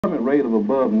unemployment rate of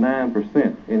above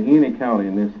 9% in any county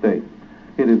in this state,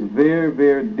 it is very,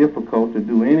 very difficult to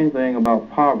do anything about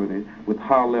poverty with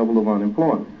high level of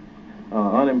unemployment.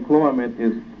 Unemployment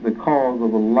is the cause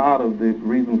of a lot of the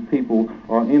reasons people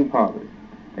are in poverty,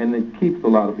 and it keeps a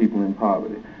lot of people in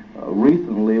poverty.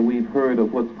 Recently, we've heard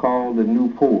of what's called the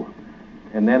new poor,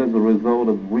 and that is a result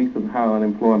of recent high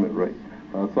unemployment rates.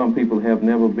 Some people have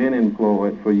never been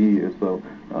employed for years, so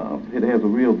it has a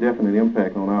real definite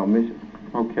impact on our mission.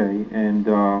 Okay, and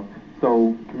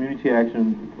so community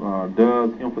action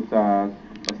does emphasize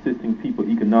assisting people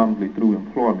economically through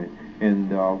employment.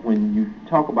 And when you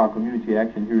talk about community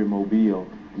action here in Mobile,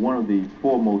 one of the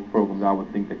foremost programs I would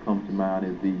think that comes to mind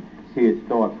is the Head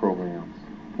Start program.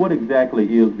 What exactly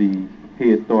is the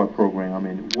Head Start program,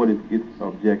 and what is its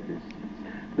objective?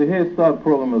 The Head Start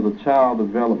program is a child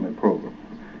development program.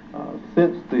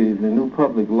 Since the new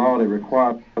public law that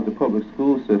requires the public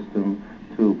school system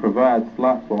to provide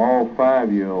slots for all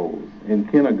 5-year-olds in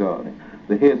kindergarten,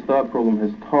 the Head Start program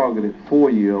has targeted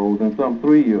 4-year-olds and some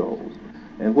 3-year-olds.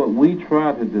 And what we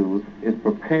try to do is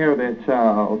prepare that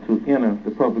child to enter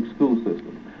the public school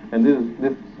system. And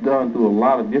this is done through a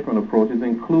lot of different approaches,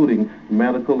 including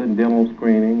medical and dental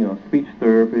screening, speech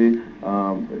therapy,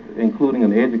 including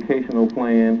an educational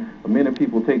plan. Many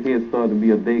people take Head Start to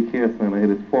be a daycare center. It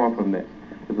is far from that.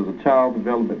 This is a child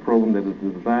development program that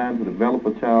is designed to develop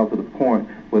a child to the point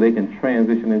where they can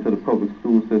transition into the public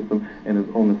school system and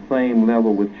is on the same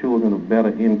level with children of better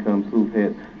incomes who've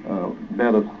had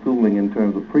better schooling in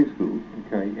terms of preschool.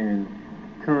 Okay, and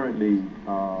currently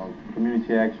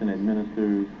community action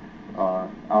administers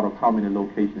out of how many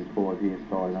locations for Head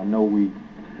Start? And I know we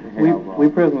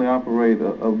presently operate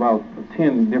about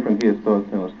 10 different Head Start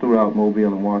centers throughout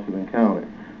Mobile and Washington County.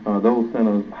 Those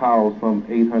centers house some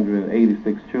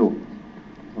 886 children.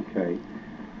 Okay.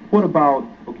 What about,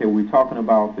 we're talking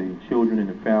about the children and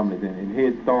the families, and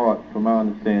Head Start, from my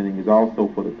understanding, is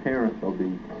also for the parents of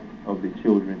the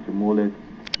children to more or less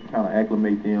kind of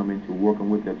acclimate them into working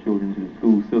with their children to the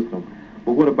school system.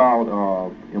 But what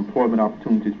about employment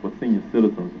opportunities for senior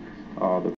citizens? The